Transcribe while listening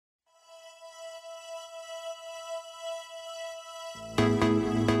Well,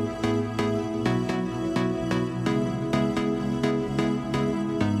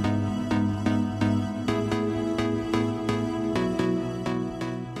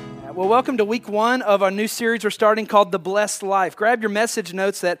 welcome to week one of our new series we're starting called The Blessed Life. Grab your message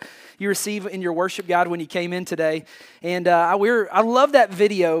notes that you receive in your worship guide when you came in today. And I love that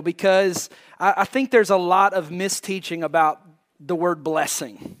video because I think there's a lot of misteaching about the word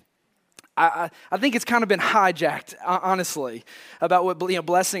blessing. I think it's kind of been hijacked, honestly, about what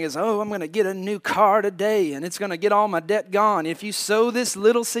blessing is. Oh, I'm going to get a new car today, and it's going to get all my debt gone. If you sow this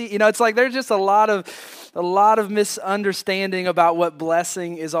little seed, it's like there's just a lot of misunderstanding about what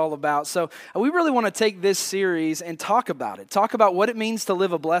blessing is all about. So we really want to take this series and talk about it. Talk about what it means to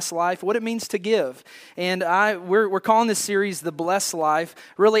live a blessed life, what it means to give. And we're calling this series The Blessed Life,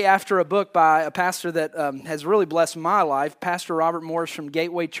 really after a book by a pastor that has really blessed my life, Pastor Robert Morris from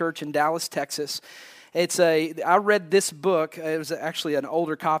Gateway Church in Dallas, Texas. I read this book. It was actually an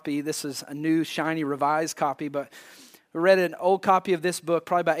older copy. This is a new, shiny, revised copy, but I read an old copy of this book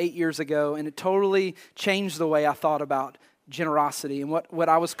probably about 8 years ago, and it totally changed the way I thought about generosity and what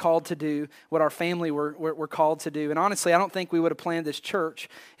I was called to do, what our family were called to do. And honestly, I don't think we would have planned this church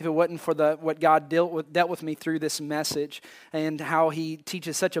if it wasn't for what God dealt with me through this message and how He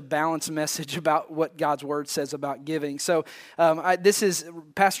teaches such a balanced message about what God's Word says about giving. So this is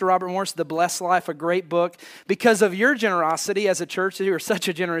Pastor Robert Morris, The Blessed Life, a great book. Because of your generosity as a church, you are such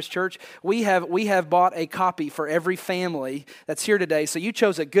a generous church, we have bought a copy for every family that's here today. So you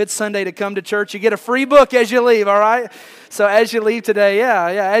chose a good Sunday to come to church. You get a free book as you leave, all right? So as you leave today,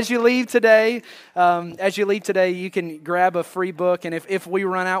 as you leave today, you can grab a free book. And if we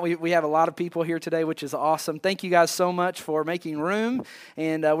run out, we have a lot of people here today, which is awesome. Thank you guys so much for making room.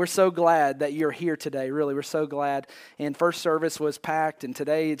 And we're so glad that you're here today. Really, we're so glad. And first service was packed, and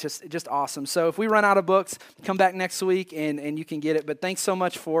today it's just awesome. So if we run out of books, come back next week and you can get it. But thanks so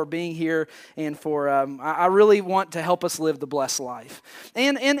much for being here and for I really want to help us live the blessed life.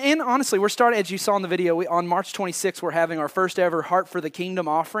 And honestly, we're starting, as you saw in the video, on March 26th, we're having our first ever Heart for the Kingdom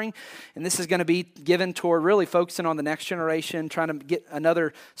offering, and this is going to be given toward really focusing on the next generation, trying to get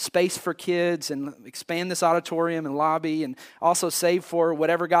another space for kids and expand this auditorium and lobby, and also save for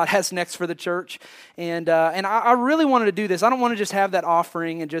whatever God has next for the church. And I really wanted to do this. I don't want to just have that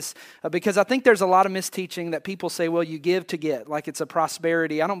offering and just because I think there's a lot of misteaching that people say, well, you give to get, like it's a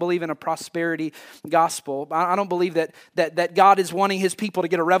prosperity. I don't believe in a prosperity gospel. I don't believe that God is wanting His people to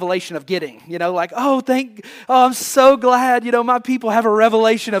get a revelation of getting. I'm so glad, my people have a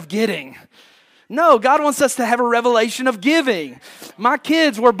revelation of getting. No, God wants us to have a revelation of giving. My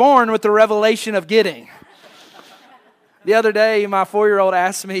kids were born with the revelation of getting. The other day, my 4-year-old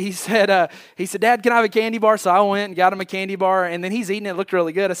asked me, he said, Dad, can I have a candy bar? So I went and got him a candy bar, and then he's eating it. It looked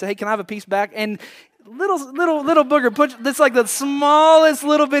really good. I said, hey, can I have a piece back? And little booger puts this like the smallest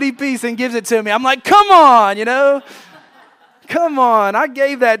little bitty piece and gives it to me. I'm like, come on, come on. I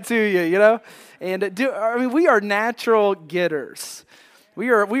gave that to you, And we are natural getters. We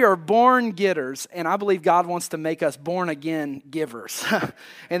are born getters, and I believe God wants to make us born-again givers.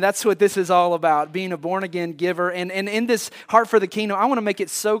 And that's what this is all about, being a born-again giver. And in this Heart for the Kingdom, I want to make it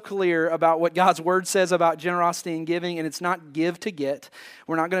so clear about what God's Word says about generosity and giving, and it's not give to get.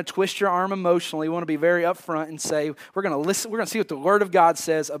 We're not going to twist your arm emotionally. We want to be very upfront and say, we're going to listen. We're going to see what the Word of God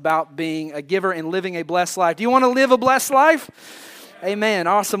says about being a giver and living a blessed life. Do you want to live a blessed life? Amen.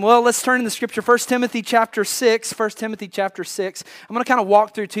 Awesome. Well, let's turn in the scripture. 1 Timothy chapter 6. I'm going to kind of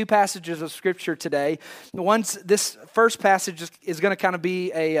walk through two passages of scripture today. This first passage is going to kind of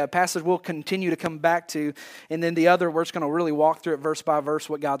be a passage we'll continue to come back to. And then the other, we're just going to really walk through it verse by verse,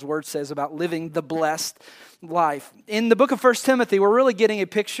 what God's Word says about living the blessed life. In the book of 1 Timothy, we're really getting a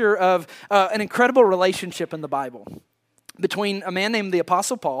picture of an incredible relationship in the Bible between a man named the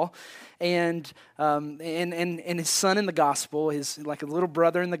Apostle Paul and his son in the gospel, his like a little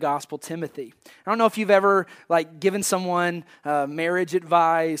brother in the gospel, Timothy. I don't know if you've ever given someone marriage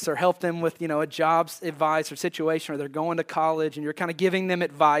advice or helped them with a jobs advice or situation, or they're going to college and you're kind of giving them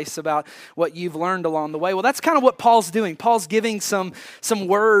advice about what you've learned along the way. Well, that's kind of what Paul's doing. Paul's giving some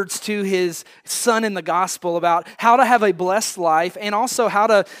words to his son in the gospel about how to have a blessed life and also how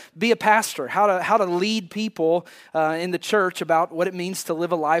to be a pastor, how to lead people in the church about what it means to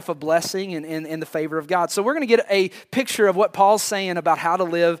live a life of blessing and the favor of God. So we're going to get a picture of what Paul's saying about how to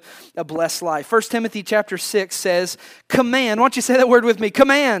live a blessed life. 1 Timothy chapter 6 says, command. Why don't you say that word with me?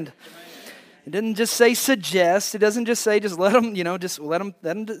 Command. It doesn't just say suggest. It doesn't just say just let them, just let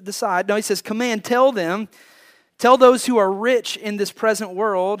them decide. No, he says command. Tell those who are rich in this present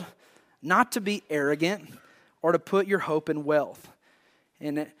world not to be arrogant or to put your hope in wealth.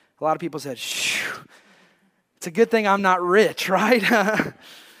 And a lot of people said, shoo. It's a good thing I'm not rich, right?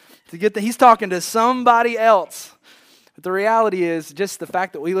 It's a good thing. He's talking to somebody else. But the reality is just the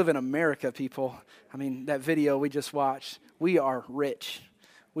fact that we live in America, people. I mean, that video we just watched, we are rich.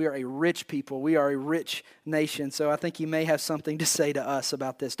 We are a rich people. We are a rich nation. So I think he may have something to say to us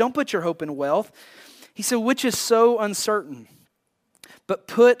about this. Don't put your hope in wealth. He said, which is so uncertain. But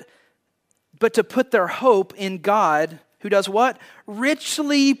to put their hope in God, who does what?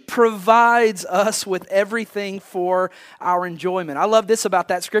 Richly provides us with everything for our enjoyment. I love this about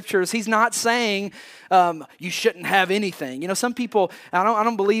that scripture is he's not saying you shouldn't have anything. You know, some people, I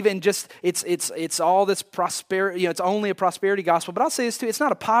don't believe in just, it's all this prosperity, you know, it's only a prosperity gospel. But I'll say this too, it's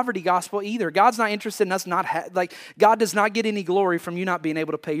not a poverty gospel either. God's not interested in us not, God does not get any glory from you not being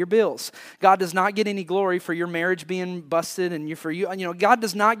able to pay your bills. God does not get any glory for your marriage being busted and God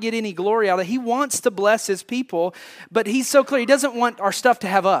does not get any glory out of it. He wants to bless his people, but he's so clear. He doesn't want our stuff to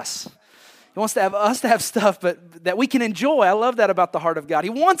have us. He wants to have us to have stuff, but that we can enjoy. I love that about the heart of God. He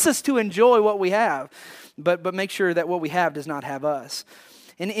wants us to enjoy what we have, but make sure that what we have does not have us.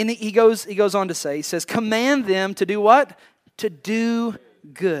 And he goes on to say, he says, command them to do what? To do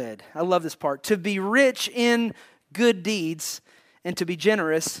good. I love this part. To be rich in good deeds and to be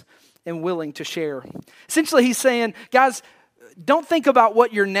generous and willing to share. Essentially, he's saying, guys, don't think about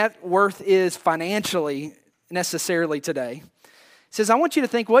what your net worth is financially necessarily today. He says, I want you to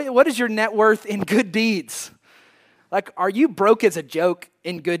think, what is your net worth in good deeds? Like, are you broke as a joke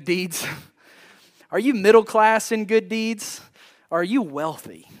in good deeds? Are you middle class in good deeds? Or are you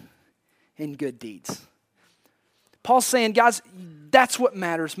wealthy in good deeds? Paul's saying, guys, that's what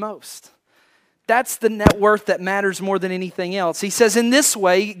matters most. That's the net worth that matters more than anything else. He says in this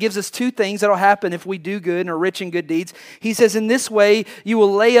way, he gives us two things that will happen if we do good and are rich in good deeds. He says in this way, they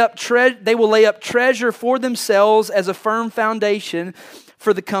will lay up treasure for themselves as a firm foundation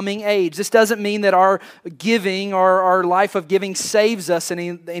for the coming age. This doesn't mean that our giving or our life of giving saves us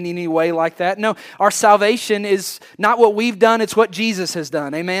in any way like that. No, our salvation is not what we've done, it's what Jesus has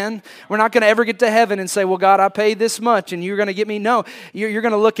done. Amen? We're not going to ever get to heaven and say, well, God, I paid this much and you're going to get me. No, you're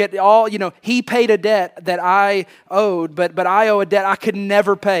going to look at all, he paid a debt that I owed, but I owe a debt I could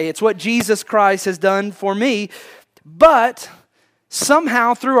never pay. It's what Jesus Christ has done for me. But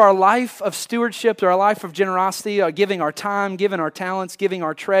somehow through our life of stewardship, through our life of generosity, giving our time, giving our talents, giving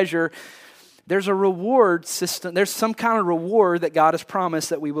our treasure, there's a reward system. There's some kind of reward that God has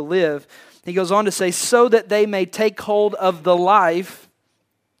promised that we will live. He goes on to say, so that they may take hold of the life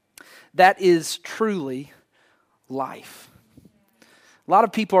that is truly life. A lot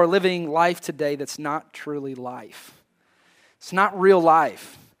of people are living life today that's not truly life. It's not real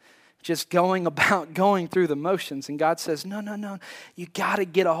life. Just going through the motions. And God says, no, you got to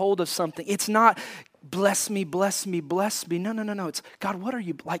get a hold of something. It's not bless me, bless me, bless me. No. It's, God, what are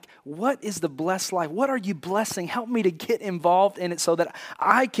you, like, what is the blessed life? What are you blessing? Help me to get involved in it so that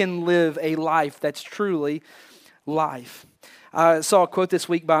I can live a life that's truly life. I saw a quote this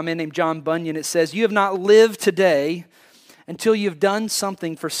week by a man named John Bunyan. It says, you have not lived today until you've done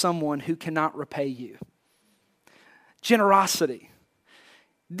something for someone who cannot repay you. Generosity.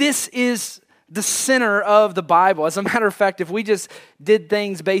 This is the center of the Bible. As a matter of fact, if we just did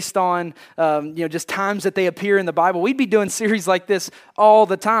things based on just times that they appear in the Bible, we'd be doing series like this all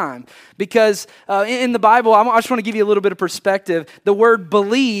the time. Because in the Bible, I just want to give you a little bit of perspective. The word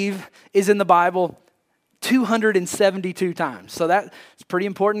believe is in the Bible 272 times. So that's a pretty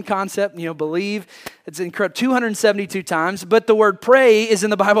important concept. Believe, it's incredible, 272 times. But the word pray is in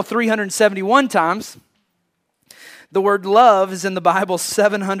the Bible 371 times. The word love is in the Bible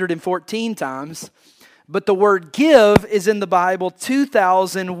 714 times, but the word give is in the Bible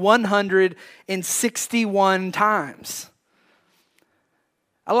 2,161 times.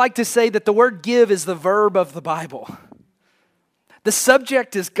 I like to say that the word give is the verb of the Bible. The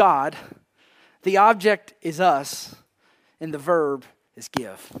subject is God, the object is us, and the verb is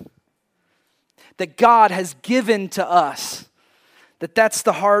give. That God has given to us. That's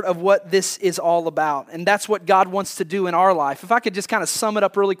the heart of what this is all about. And that's what God wants to do in our life. If I could just kind of sum it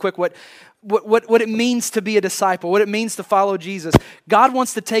up really quick, what it means to be a disciple, what it means to follow Jesus. God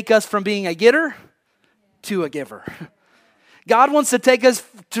wants to take us from being a getter to a giver. God wants to take us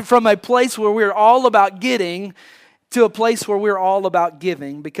from a place where we're all about getting to a place where we're all about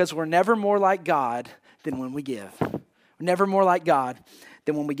giving, because we're never more like God than when we give. We're never more like God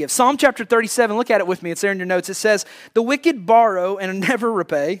than when we give. Psalm chapter 37, look at it with me. It's there in your notes. It says, the wicked borrow and never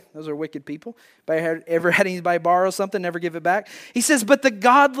repay. Those are wicked people. Ever had anybody borrow something, never give it back? He says, but the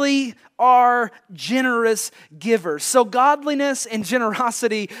godly are generous givers. So godliness and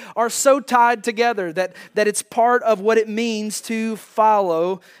generosity are so tied together that it's part of what it means to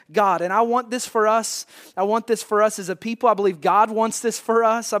follow God. And I want this for us. I want this for us as a people. I believe God wants this for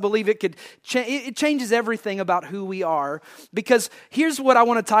us. I believe it changes everything about who we are. Because here's what I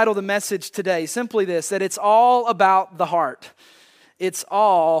want to title the message today. Simply this, that it's all about the heart. It's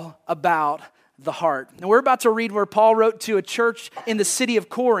all about the heart. And we're about to read where Paul wrote to a church in the city of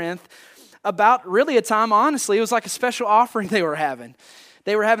Corinth about really a time, honestly, it was like a special offering they were having.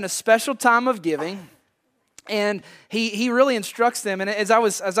 They were having a special time of giving. And he really instructs them. And as I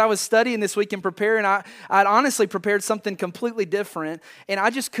was studying this week and preparing, I'd honestly prepared something completely different. And I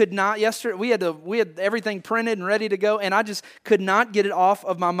just could not. Yesterday we had everything printed and ready to go, and I just could not get it off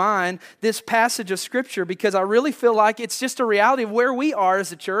of my mind, this passage of Scripture, because I really feel like it's just a reality of where we are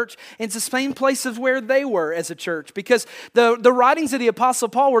as a church. And it's the same place as where they were as a church, because the writings of the Apostle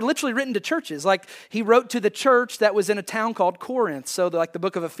Paul were literally written to churches. Like he wrote to the church that was in a town called Corinth. So like the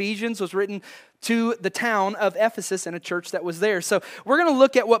book of Ephesians was written to the town of Ephesus and a church that was there. So we're going to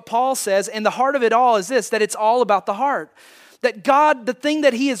look at what Paul says, and the heart of it all is this, that it's all about the heart. That God, the thing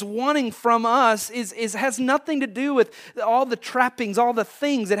that He is wanting from us has nothing to do with all the trappings, all the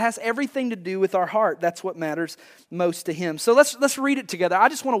things. It has everything to do with our heart. That's what matters most to Him. So let's read it together. I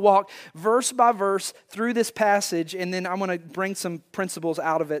just want to walk verse by verse through this passage, and then I'm going to bring some principles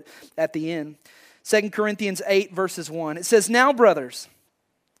out of it at the end. 2 Corinthians 8, verses 1. It says, now, brothers,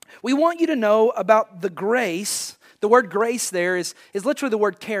 we want you to know about the grace. The word grace there is literally the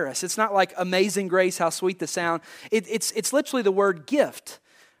word charis. It's not like amazing grace, how sweet the sound. It's literally the word gift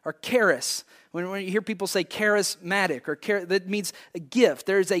or charis. When you hear people say charismatic that means a gift.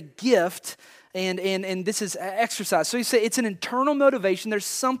 There is a gift, and this is exercise. So you say it's an internal motivation. There's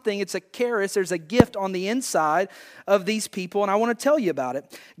something, it's a charis, there's a gift on the inside of these people, and I want to tell you about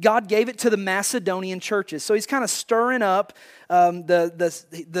it. God gave it to the Macedonian churches. So He's kind of stirring up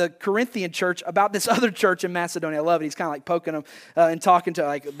the Corinthian church about this other church in Macedonia. I love it. He's kind of like poking them and talking to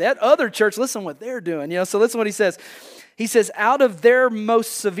like that other church. Listen what they're doing. So listen what he says. He says, out of their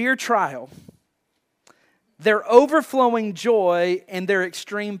most severe trial, their overflowing joy and their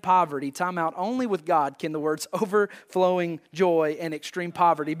extreme poverty. Time out. Only with God can the words overflowing joy and extreme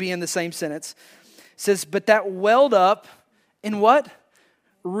poverty be in the same sentence. It says, but that welled up in what?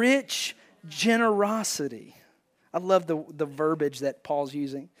 Rich generosity. I love the verbiage that Paul's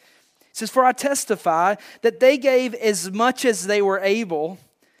using. It says, for I testify that they gave as much as they were able,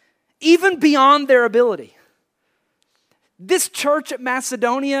 even beyond their ability. This church at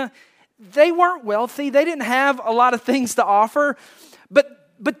Macedonia, they weren't wealthy. They didn't have a lot of things to offer,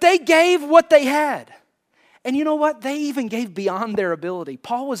 but they gave what they had. And you know what? They even gave beyond their ability.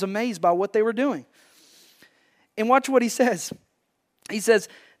 Paul was amazed by what they were doing. And watch what he says. He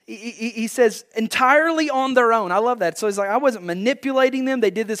says, entirely on their own. I love that. So he's like, I wasn't manipulating them.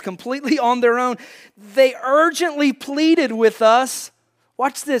 They did this completely on their own. They urgently pleaded with us,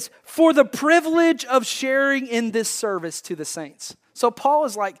 watch this, for the privilege of sharing in this service to the saints. So Paul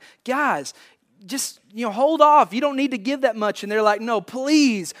is like, guys, just hold off. You don't need to give that much. And they're like, no,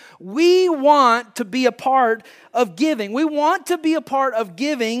 please. We want to be a part of giving. We want to be a part of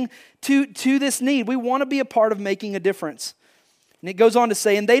giving to this need. We want to be a part of making a difference. And it goes on to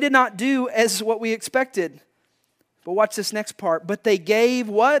say, and they did not do as what we expected. But watch this next part. But they gave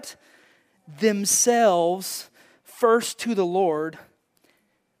what? Themselves first to the Lord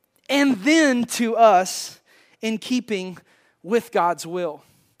and then to us in keeping with God's will.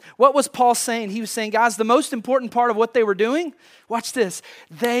 What was Paul saying? He was saying, guys, the most important part of what they were doing, watch this,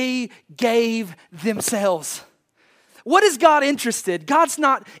 they gave themselves. What is God interested? God's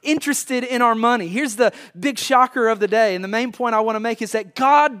not interested in our money. Here's the big shocker of the day, and the main point I want to make is that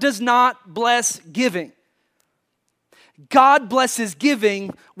God does not bless giving. God blesses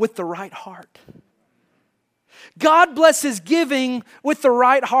giving with the right heart. God blesses giving with the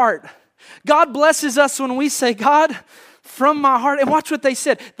right heart. God blesses us when we say, God, from my heart. And watch what they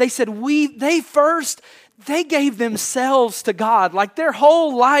said. They said, they gave themselves to God. Like their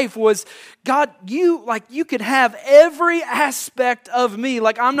whole life was, God, you could have every aspect of me.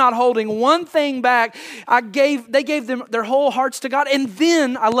 Like I'm not holding one thing back. They gave them their whole hearts to God. And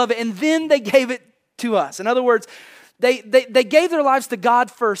then, I love it, and then they gave it to us. In other words, they gave their lives to God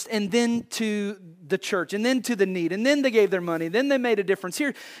first, and then to the church, and then to the need, and then they gave their money, then they made a difference.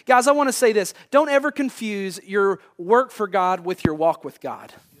 Here, guys, I want to say this. Don't ever confuse your work for God with your walk with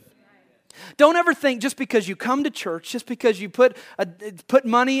God. Don't ever think just because you come to church, just because you put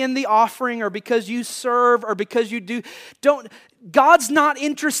money in the offering, or because you serve, or because you do, God's not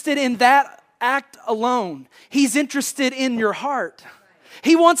interested in that act alone. He's interested in your heart.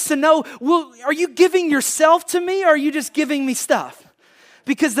 He wants to know, are you giving yourself to me, or are you just giving me stuff?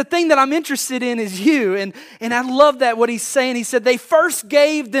 Because the thing that I'm interested in is you. And I love that, what he's saying. He said they first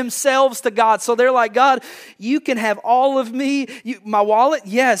gave themselves to God. So they're like, God, you can have all of me. My wallet,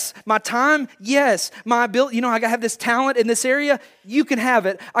 yes. My time, yes. My ability, I have this talent in this area. You can have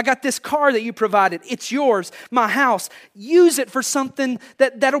it. I got this car that you provided. It's yours. My house. Use it for something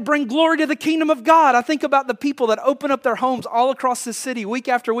that'll bring glory to the kingdom of God. I think about the people that open up their homes all across the city week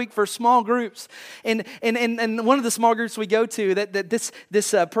after week for small groups. And one of the small groups we go to, this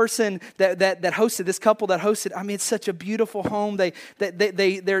person that hosted, this couple that hosted, I mean, it's such a beautiful home. They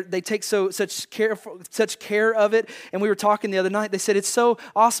take such care of it. And we were talking the other night. They said, it's so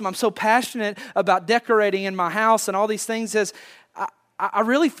awesome. I'm so passionate about decorating in my house and all these things. I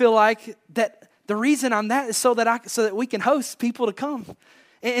really feel like that the reason I'm that is so that we can host people to come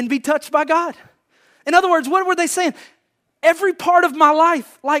and be touched by God. In other words, what were they saying? Every part of my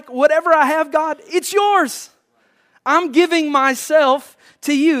life, like whatever I have, God, it's yours. I'm giving myself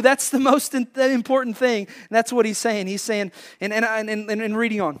to you. That's the most important thing. And that's what he's saying. He's saying, and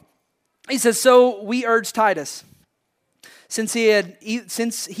reading on, he says, so we urge Titus, since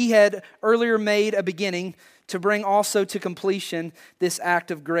he had earlier made a beginning, to bring also to completion this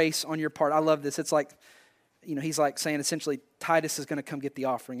act of grace on your part. I love this. It's like, he's like saying essentially Titus is going to come get the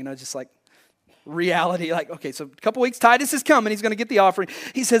offering. Just like reality. Like, okay, so a couple weeks, Titus is coming. He's going to get the offering.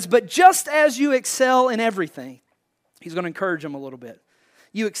 He says, but just as you excel in everything, he's going to encourage them a little bit.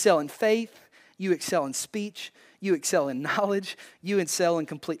 You excel in faith. You excel in speech. You excel in knowledge. You excel in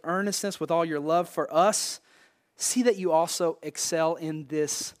complete earnestness with all your love for us. See that you also excel in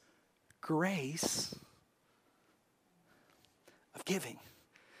this grace of giving.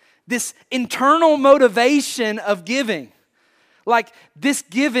 This internal motivation of giving. Like, this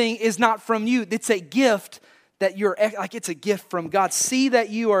giving is not from you. It's a gift that it's a gift from God. See that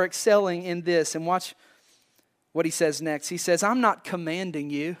you are excelling in this. And watch what he says next. He says, I'm not commanding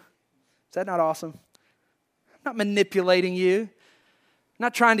you. Is that not awesome? I'm not manipulating you. I'm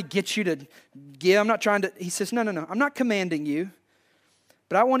not trying to get you to give. He says, no. I'm not commanding you.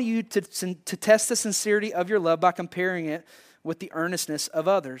 But I want you to test the sincerity of your love by comparing it with the earnestness of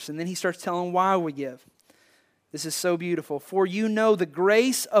others. And then he starts telling why we give. This is so beautiful. For you know the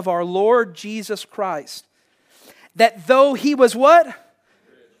grace of our Lord Jesus Christ, that though he was what?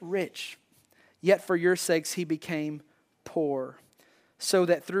 Rich. Yet for your sakes he became poor, so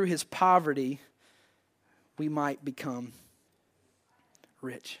that through his poverty we might become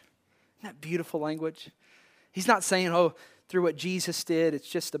rich. Isn't that beautiful language? He's not saying, through what Jesus did, it's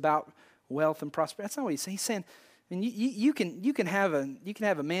just about wealth and prosperity. That's not what he's saying. He's saying, you can have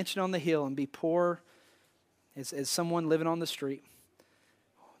a mansion on the hill and be poor as someone living on the street.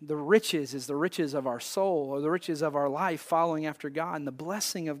 The riches is the riches of our soul, or the riches of our life following after God, and the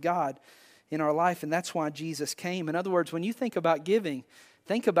blessing of God in our life. And that's why Jesus came. In other words, when you think about giving,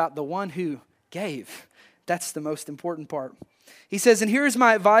 think about the one who gave. That's the most important part. He says, and here's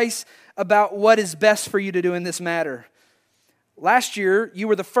my advice about what is best for you to do in this matter. Last year, you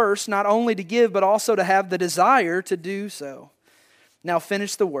were the first not only to give, but also to have the desire to do so. Now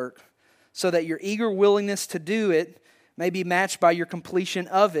finish the work, so that your eager willingness to do it may be matched by your completion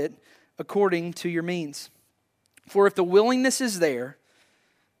of it according to your means. For if the willingness is there,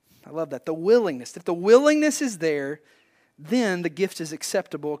 I love that, the willingness. If the willingness is there, then the gift is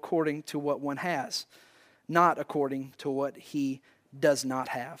acceptable according to what one has, not according to what he does not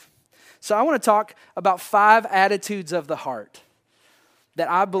have. So I want to talk about 5 attitudes of the heart that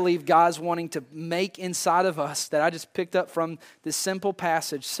I believe God's wanting to make inside of us, that I just picked up from this simple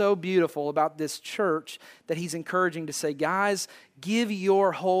passage, so beautiful about this church, that he's encouraging to say, guys, give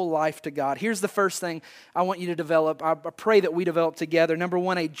your whole life to God. Here's the first thing I want you to develop. I pray that we develop together. Number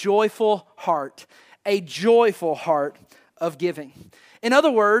 1, a joyful heart of giving. In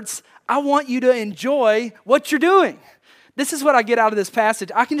other words, I want you to enjoy what you're doing. This is what I get out of this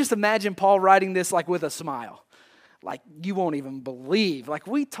passage. I can just imagine Paul writing this like with a smile. Like, you won't even believe. Like,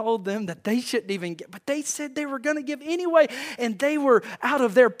 we told them that they shouldn't even give, but they said they were going to give anyway, and they were out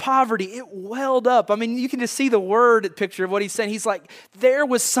of their poverty. It welled up. I mean, you can just see the word picture of what he's saying. He's like, there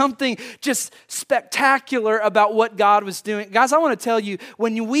was something just spectacular about what God was doing. Guys, I want to tell you,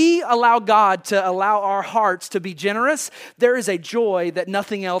 when we allow God to allow our hearts to be generous, there is a joy that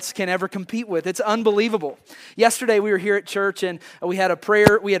nothing else can ever compete with. It's unbelievable. Yesterday, we were here at church, and we had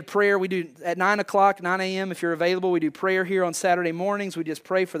prayer. We do at 9 a.m. if you're available. We do prayer here on Saturday mornings. We just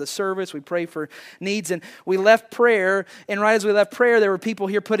pray for the service. We pray for needs. And we left prayer, and right as we left prayer, there were people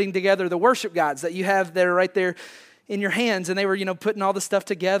here putting together the worship guides that you have there right there in your hands, and they were, putting all the stuff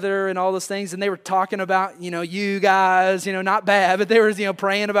together and all those things, and they were talking about, you guys, not bad, but they were,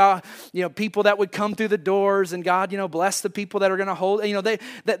 praying about, people that would come through the doors, and God, bless the people that are going to hold,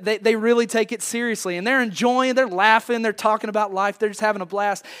 they really take it seriously, and they're enjoying, they're laughing, they're talking about life, they're just having a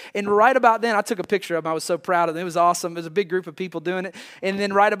blast, and right about then, I took a picture of them, I was so proud of them, it was awesome, it was a big group of people doing it, and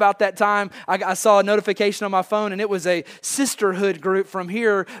then right about that time, I saw a notification on my phone, and it was a sisterhood group from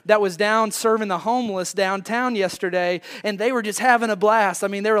here that was down serving the homeless downtown yesterday, and they were just having a blast. I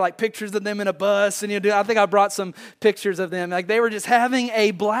mean, there were like pictures of them in a bus, and I think I brought some pictures of them. Like they were just having a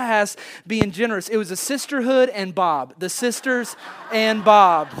blast being generous. It was a sisterhood and Bob, the sisters and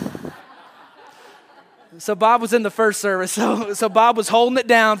Bob. So Bob was in the first service. So Bob was holding it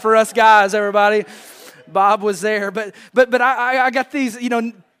down for us guys, everybody. Bob was there, but I got these,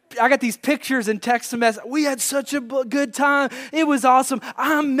 I got these pictures and text messages. We had such a good time. It was awesome.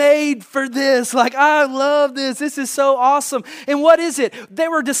 I'm made for this. Like, I love this. This is so awesome. And what is it? They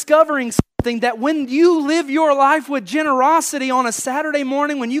were discovering something that when you live your life with generosity on a Saturday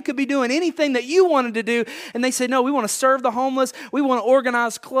morning when you could be doing anything that you wanted to do, and they said, no, we want to serve the homeless. We want to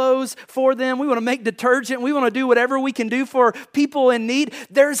organize clothes for them. We want to make detergent. We want to do whatever we can do for people in need.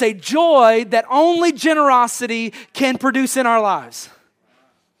 There's a joy that only generosity can produce in our lives.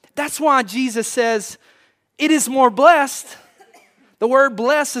 That's why Jesus says, it is more blessed. The word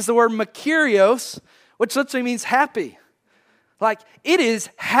blessed is the word makarios, which literally means happy. Like, it is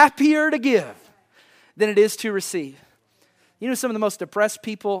happier to give than it is to receive. Some of the most depressed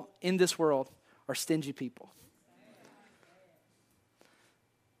people in this world are stingy people.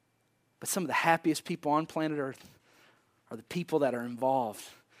 But some of the happiest people on planet Earth are the people that are involved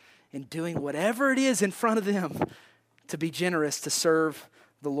in doing whatever it is in front of them to be generous, to serve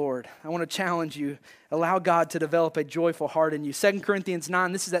the Lord. I want to challenge you. Allow God to develop a joyful heart in you. 2 Corinthians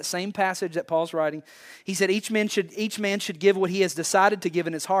 9, this is that same passage that Paul's writing. He said, each man should give what he has decided to give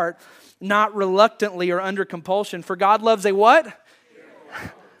in his heart, not reluctantly or under compulsion. For God loves a what?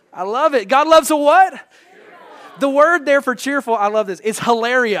 I love it. God loves a what? Cheerful. The word there for cheerful, I love this, is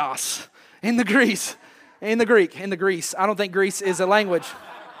hilarios in the Greek. In the Greece. I don't think Greece is a language.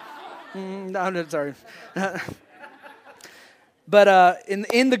 No, sorry. But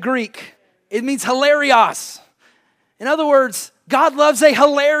in the Greek, it means hilarios. In other words, God loves a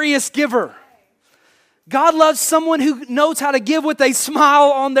hilarious giver. God loves someone who knows how to give with a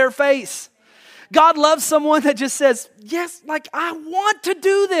smile on their face. God loves someone that just says, yes, like I want to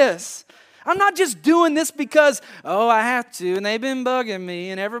do this. I'm not just doing this because, I have to, and they've been bugging me,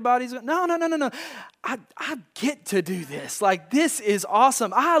 and everybody's, no. I get to do this. Like, this is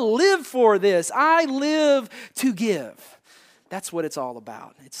awesome. I live for this. I live to give. That's what it's all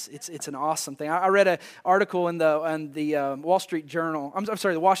about. It's an awesome thing. I read an article in the Wall Street Journal. I'm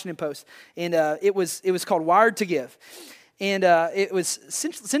sorry, the Washington Post, and it was called "Wired to Give," and it was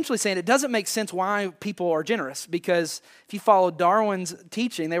essentially saying it doesn't make sense why people are generous, because if you follow Darwin's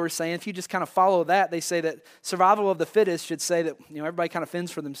teaching, they were saying if you just kind of follow that, they say that survival of the fittest should say that everybody kind of fends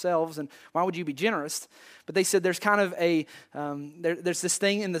for themselves, and why would you be generous? But they said there's kind of there's this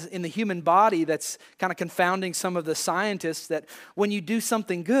thing in the human body that's kind of confounding some of the scientists, that when you do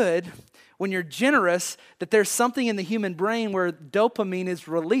something good, when you're generous, that there's something in the human brain where dopamine is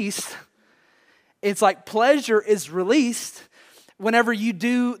released. It's like pleasure is released whenever you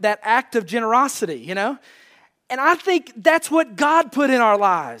do that act of generosity, And I think that's what God put in our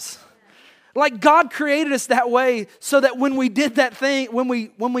lives. Like God created us that way so that when we did that thing, when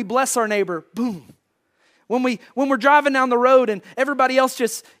we bless our neighbor, boom. When we're driving down the road and everybody else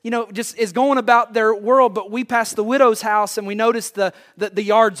just is going about their world, but we pass the widow's house and we notice the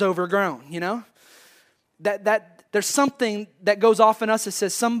yard's overgrown, that there's something that goes off in us that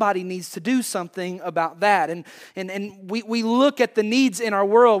says somebody needs to do something about that. And we look at the needs in our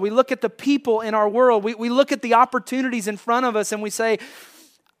world. We look at the people in our world. We look at the opportunities in front of us and we say,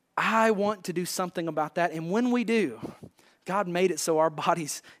 I want to do something about that. And when we do, God made it so our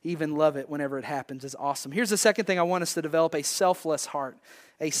bodies even love it whenever it happens. It's awesome. Here's the second thing I want us to develop: a selfless heart.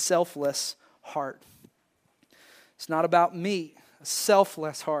 A selfless heart. It's not about me. A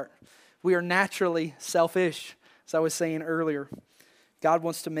selfless heart. We are naturally selfish, as I was saying earlier. God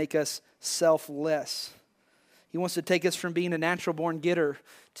wants to make us selfless. He wants to take us from being a natural-born getter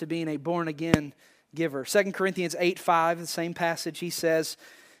to being a born-again giver. 2 Corinthians 8:5, the same passage, he says,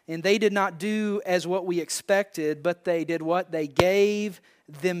 and they did not do as what we expected, but they did what? They gave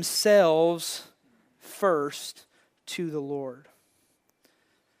themselves first to the Lord.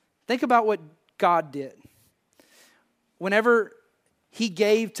 Think about what God did. whenever he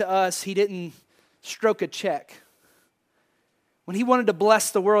gave to us, he didn't stroke a check. When he wanted to bless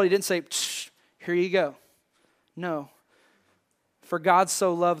the world, he didn't say, here you go. No. For God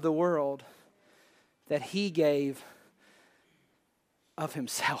so loved the world that he gave of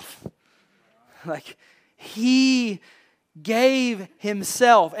himself. Like, he gave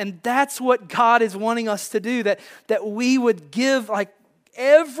himself. And that's what God is wanting us to do, that we would give, like,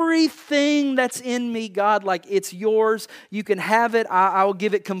 everything that's in me, God, like it's yours. You can have it. I will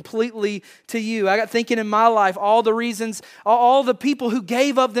give it completely to you. I got thinking in my life, all the reasons, all the people who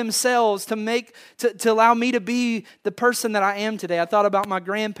gave of themselves to allow me to be the person that I am today. I thought about my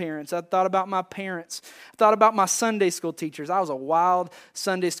grandparents. I thought about my parents. I thought about my Sunday school teachers. I was a wild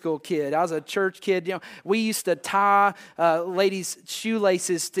Sunday school kid. I was a church kid. You know, we used to tie ladies'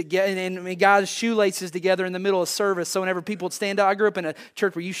 shoelaces together and guys' shoelaces together in the middle of service. So whenever people would stand up, I grew up in a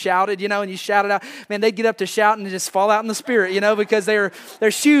church where you shouted, and you shouted out. Man, they'd get up to shout and just fall out in the spirit, because their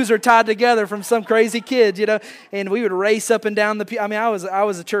shoes are tied together from some crazy kids, and we would race up and down the. I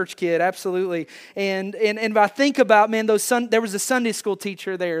was a church kid, absolutely. And if I think about, man, there was a Sunday school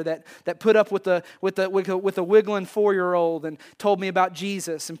teacher there that put up with a wiggling 4-year-old and told me about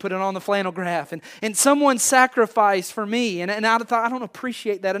Jesus and put it on the flannel graph, and someone sacrificed for me, and I thought, I don't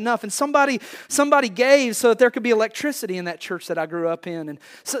appreciate that enough. And somebody gave so that there could be electricity in that church that I grew up in. And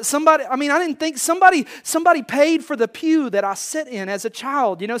so somebody paid for the pew that I sit in as a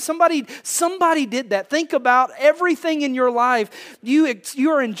child. Somebody did that. Think about everything in your life. You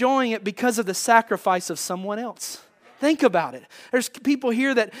are enjoying it because of the sacrifice of someone else. Think about it. There's people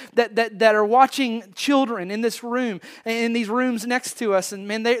here that are watching children in this room, in these rooms next to us, and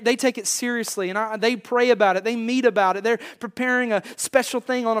man, they take it seriously, and they pray about it, they meet about it. They're preparing a special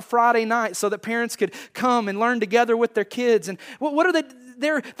thing on a Friday night so that parents could come and learn together with their kids. And what are they?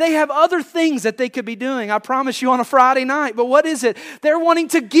 They have other things that they could be doing, I promise you, on a Friday night. But what is it? They're wanting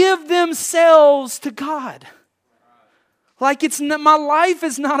to give themselves to God. Like my life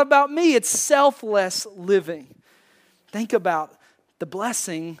is not about me, it's selfless living. Think about the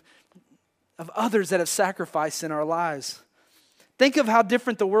blessing of others that have sacrificed in our lives. Think of how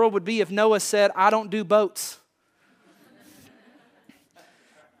different the world would be if Noah said, I don't do boats.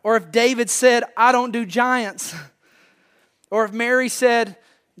 Or if David said, I don't do giants. Or if Mary said,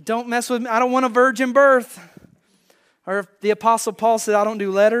 don't mess with me, I don't want a virgin birth. Or if the Apostle Paul said, I don't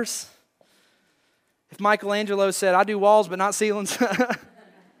do letters. If Michelangelo said, I do walls but not ceilings.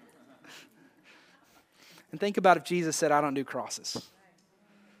 And think about if Jesus said, I don't do crosses.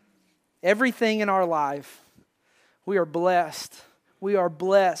 Everything in our life, we are blessed. We are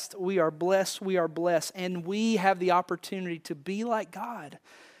blessed. We are blessed. We are blessed. And we have the opportunity to be like God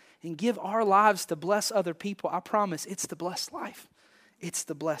and give our lives to bless other people. I promise it's the blessed life. It's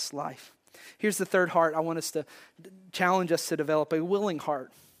the blessed life. Here's the third heart I want us to challenge us to develop, a willing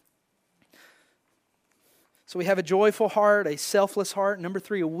heart. So we have a joyful heart, a selfless heart. Number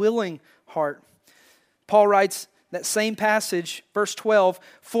 3, a willing heart. Paul writes that same passage, verse 12,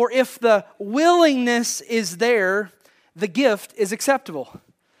 for if the willingness is there, the gift is acceptable.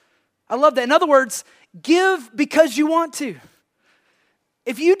 I love that. In other words, give because you want to.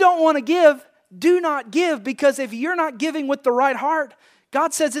 If you don't want to give, do not give, because if you're not giving with the right heart,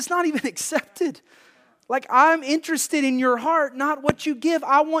 God says it's not even accepted. Like, I'm interested in your heart, not what you give.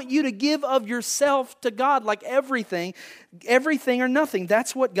 I want you to give of yourself to God, like everything or nothing.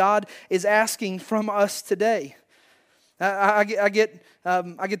 That's what God is asking from us today. I get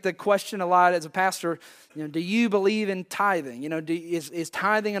the question a lot as a pastor. Do you believe in tithing? Is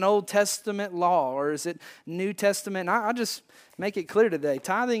tithing an Old Testament law or is it New Testament? I just make it clear today.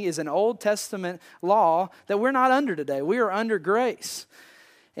 Tithing is an Old Testament law that we're not under today. We are under grace.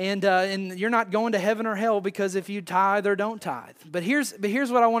 And you're not going to heaven or hell because if you tithe or don't tithe. But here's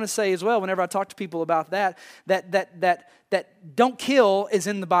what I want to say as well. Whenever I talk to people about that don't kill is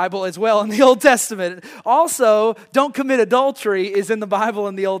in the Bible as well in the Old Testament. Also, don't commit adultery is in the Bible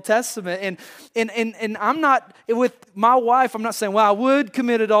in the Old Testament. And I'm not with my wife. I'm not saying, well, I would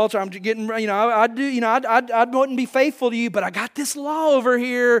commit adultery. I'm getting, I do. I wouldn't be faithful to you, but I got this law over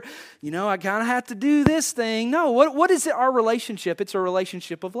here. I kind of have to do this thing. No, what is it? Our relationship? It's a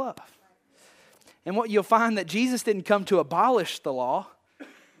relationship of love. And what you'll find that Jesus didn't come to abolish the law.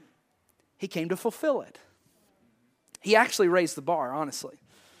 He came to fulfill it. He actually raised the bar, honestly.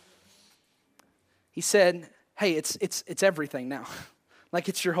 He said, hey, it's everything now. Like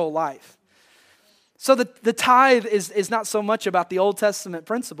it's your whole life. So the tithe is not so much about the Old Testament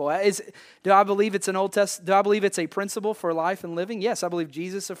principle. Do I believe it's a principle for life and living? Yes, I believe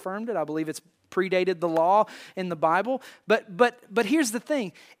Jesus affirmed it. I believe it's predated the law in the Bible. But here's the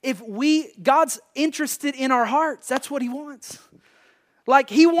thing. God's interested in our hearts. That's what He wants. Like,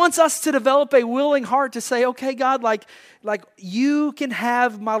 He wants us to develop a willing heart to say, okay, God, like you can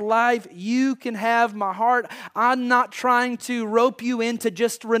have my life. You can have my heart. I'm not trying to rope you into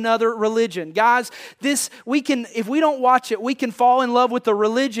just another religion. Guys, if we don't watch it, we can fall in love with the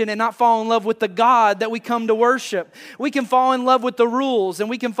religion and not fall in love with the God that we come to worship. We can fall in love with the rules, and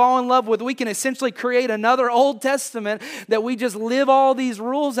we can essentially create another Old Testament that we just live all these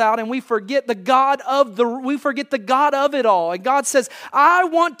rules out, and we forget the God of it all. And God says, I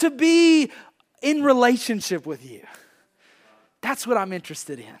want to be in relationship with you. That's what I'm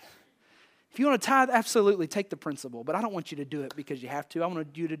interested in. If you want to tithe, absolutely, take the principle. But I don't want you to do it because you have to. I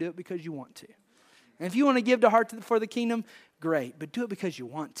want you to do it because you want to. And if you want to give to heart for the kingdom, great. But do it because you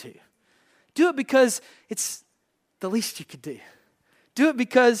want to. Do it because it's the least you could do. Do it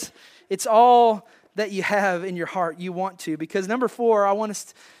because it's all that you have in your heart. You want to. Because number 4, I want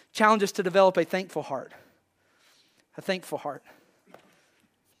to challenge us to develop a thankful heart. A thankful heart.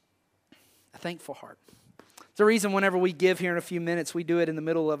 A thankful heart. It's the reason whenever we give here in a few minutes, we do it in the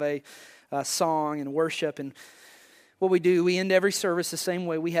middle of a song and worship. And what we do, we end every service the same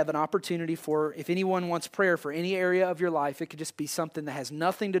way. We have an opportunity for, if anyone wants prayer for any area of your life, it could just be something that has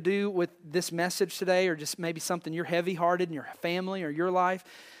nothing to do with this message today, or just maybe something you're heavy-hearted in your family or your life.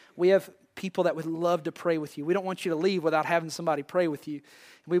 We have people that would love to pray with you. We don't want you to leave without having somebody pray with you.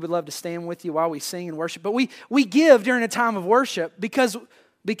 We would love to stand with you while we sing and worship. But we give during a time of worship because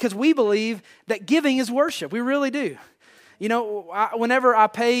we believe that giving is worship. We really do. You know, whenever I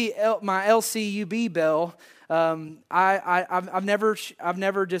pay my LCUB bill, I've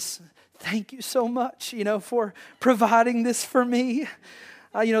never just, thank you so much, for providing this for me.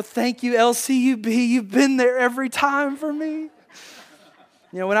 Thank you, LCUB. You've been there every time for me.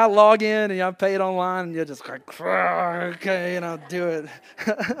 When I log in and I pay it online, and you're just like, okay, do it.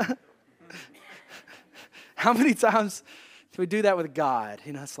 How many times do we do that with God?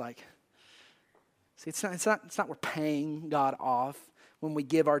 It's like, see, it's not we're paying God off when we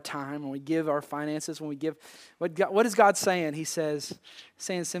give our time, when we give our finances, when we give. What is God saying? He's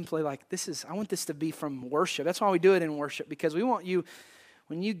saying simply like, I want this to be from worship. That's why we do it in worship, because we want you,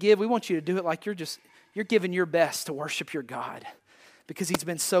 when you give, we want you to do it like you're giving your best to worship your God, because He's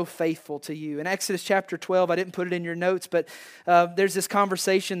been so faithful to you. In Exodus chapter 12, I didn't put it in your notes, but there's this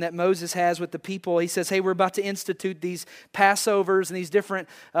conversation that Moses has with the people. He says, hey, we're about to institute these Passovers and these different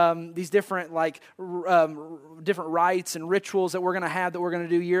rites and rituals that we're going to have, that we're going to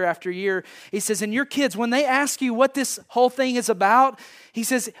do year after year. He says, and your kids, when they ask you what this whole thing is about, he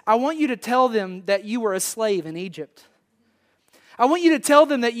says, I want you to tell them that you were a slave in Egypt. I want you to tell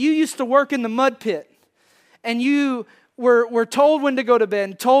them that you used to work in the mud pit, and you were told when to go to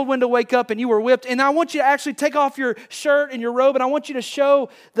bed, told when to wake up, and you were whipped. And I want you to actually take off your shirt and your robe, and I want you to show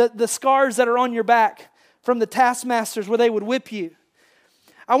the scars that are on your back from the taskmasters where they would whip you.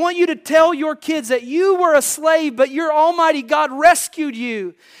 I want you to tell your kids that you were a slave, but your Almighty God rescued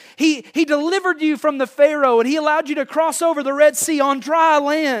you. He delivered you from the Pharaoh, and He allowed you to cross over the Red Sea on dry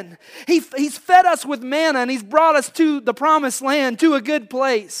land. He's fed us with manna, and He's brought us to the promised land, to a good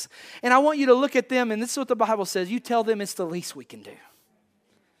place. And I want you to look at them, and this is what the Bible says. You tell them it's the least we can do.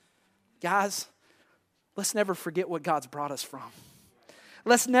 Guys, let's never forget what God's brought us from.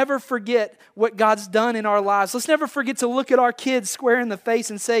 Let's never forget what God's done in our lives. Let's never forget to look at our kids square in the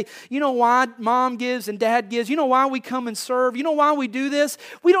face and say, you know why mom gives and dad gives? You know why we come and serve? You know why we do this?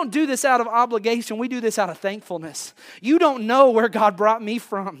 We don't do this out of obligation. We do this out of thankfulness. You don't know where God brought me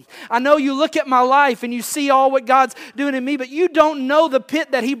from. I know you look at my life and you see all what God's doing in me, but you don't know the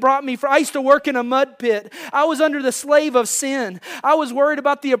pit that He brought me from. I used to work in a mud pit. I was under the slave of sin. I was worried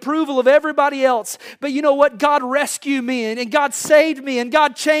about the approval of everybody else. But you know what? God rescued me, and God saved me, and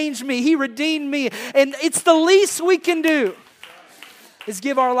God changed me. He redeemed me. And it's the least we can do is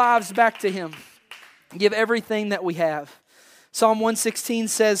give our lives back to Him. Give everything that we have. Psalm 116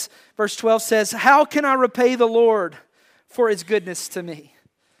 says, verse 12 says, how can I repay the Lord for His goodness to me?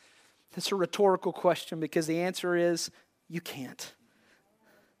 That's a rhetorical question, because the answer is you can't.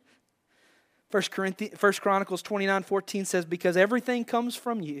 1 Chronicles 29:14 says, because everything comes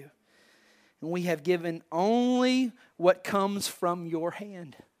from you, and we have given only what comes from your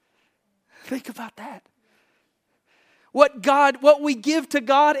hand. Think about that. What we give to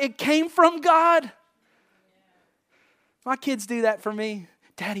God, it came from God. My kids do that for me.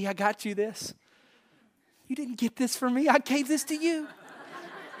 Daddy, I got you this. You didn't get this for me. I gave this to you.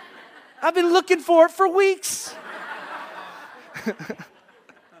 I've been looking for it for weeks.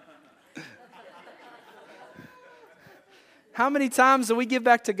 How many times do we give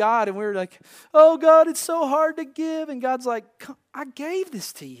back to God and we're like, oh God, it's so hard to give. And God's like, I gave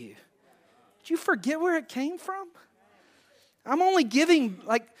this to you. Did you forget where it came from? I'm only giving,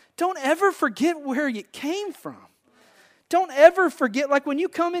 don't ever forget where it came from. Don't ever forget, when you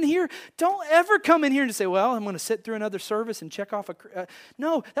come in here, don't ever come in here and say, well, I'm going to sit through another service and check off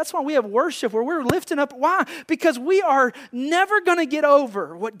no, that's why we have worship where we're lifting up. Why? Because we are never going to get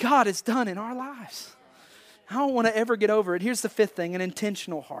over what God has done in our lives. I don't want to ever get over it. Here's the fifth thing, an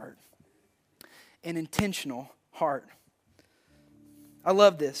intentional heart. An intentional heart. I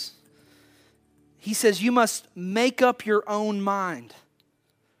love this. He says you must make up your own mind.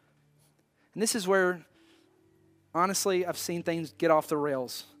 And this is where, honestly, I've seen things get off the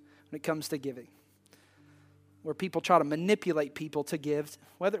rails when it comes to giving. Where people try to manipulate people to give,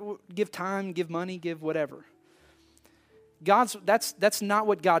 whether give time, give money, give whatever. That's not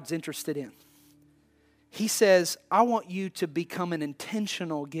what God's interested in. He says, I want you to become an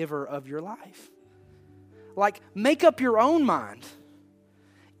intentional giver of your life. Make up your own mind.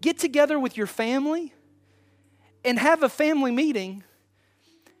 Get together with your family and have a family meeting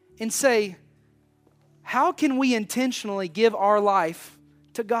and say, how can we intentionally give our life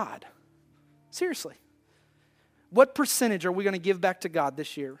to God? Seriously. What percentage are we going to give back to God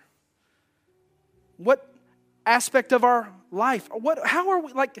this year? What aspect of our life? How are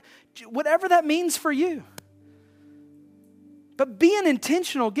we, whatever that means for you. But be an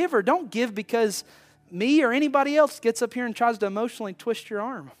intentional giver. Don't give because me or anybody else gets up here and tries to emotionally twist your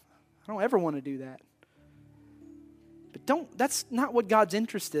arm. I don't ever want to do that. But that's not what God's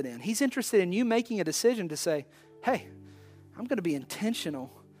interested in. He's interested in you making a decision to say, hey, I'm going to be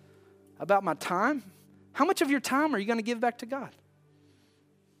intentional about my time. How much of your time are you going to give back to God?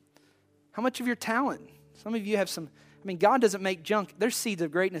 How much of your talent? Some of you have God doesn't make junk. There's seeds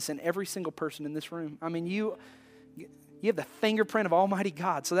of greatness in every single person in this room. You have the fingerprint of Almighty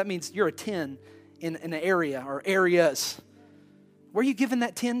God. So that means you're a 10 in an area or areas. Where are you giving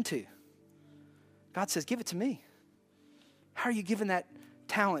that 10 to? God says, give it to me. How are you giving that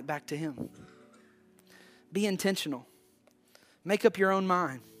talent back to Him? Be intentional. Make up your own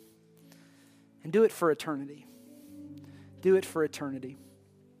mind. And do it for eternity. Do it for eternity.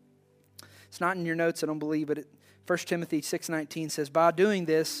 It's not in your notes, I don't believe, but 1 Timothy 6:19 says, by doing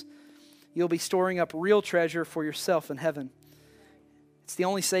this, you'll be storing up real treasure for yourself in heaven. It's the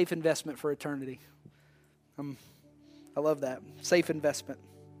only safe investment for eternity. I love that. Safe investment.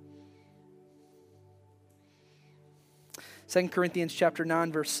 2 Corinthians chapter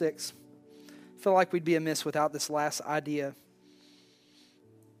 9, verse 6. I feel like we'd be amiss without this last idea.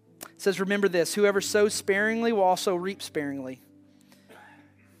 It says, remember this, whoever sows sparingly will also reap sparingly.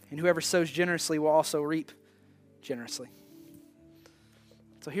 And whoever sows generously will also reap generously.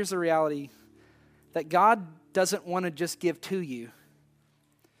 So here's the reality, that God doesn't want to just give to you.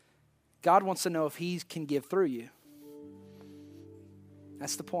 God wants to know if He can give through you.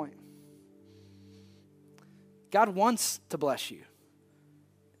 That's the point. God wants to bless you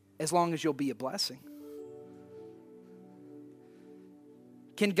as long as you'll be a blessing.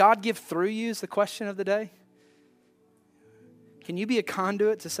 Can God give through you is the question of the day. Can you be a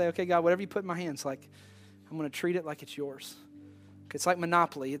conduit to say, okay, God, whatever you put in my hands, I'm going to treat it like it's yours. It's like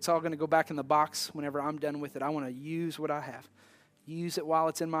Monopoly. It's all going to go back in the box whenever I'm done with it. I want to use what I have. Use it while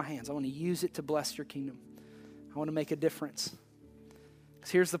it's in my hands. I want to use it to bless your kingdom. I want to make a difference.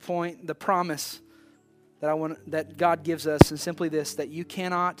 Because here's the point, the promise that God gives us is simply this, that you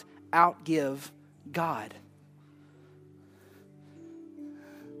cannot outgive God.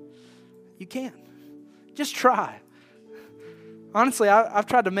 You can't. Just try. Honestly, I've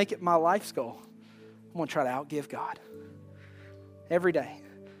tried to make it my life's goal. I'm going to try to outgive God. Every day.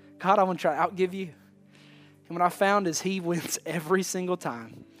 God, I want to try to outgive you. And what I found is He wins every single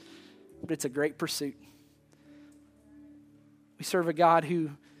time. But it's a great pursuit. We serve a God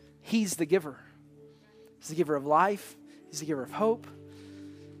who, He's the giver. He's the giver of life. He's the giver of hope.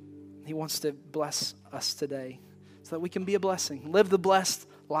 He wants to bless us today so that we can be a blessing. Live the blessed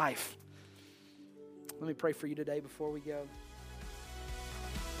life. Let me pray for you today before we go.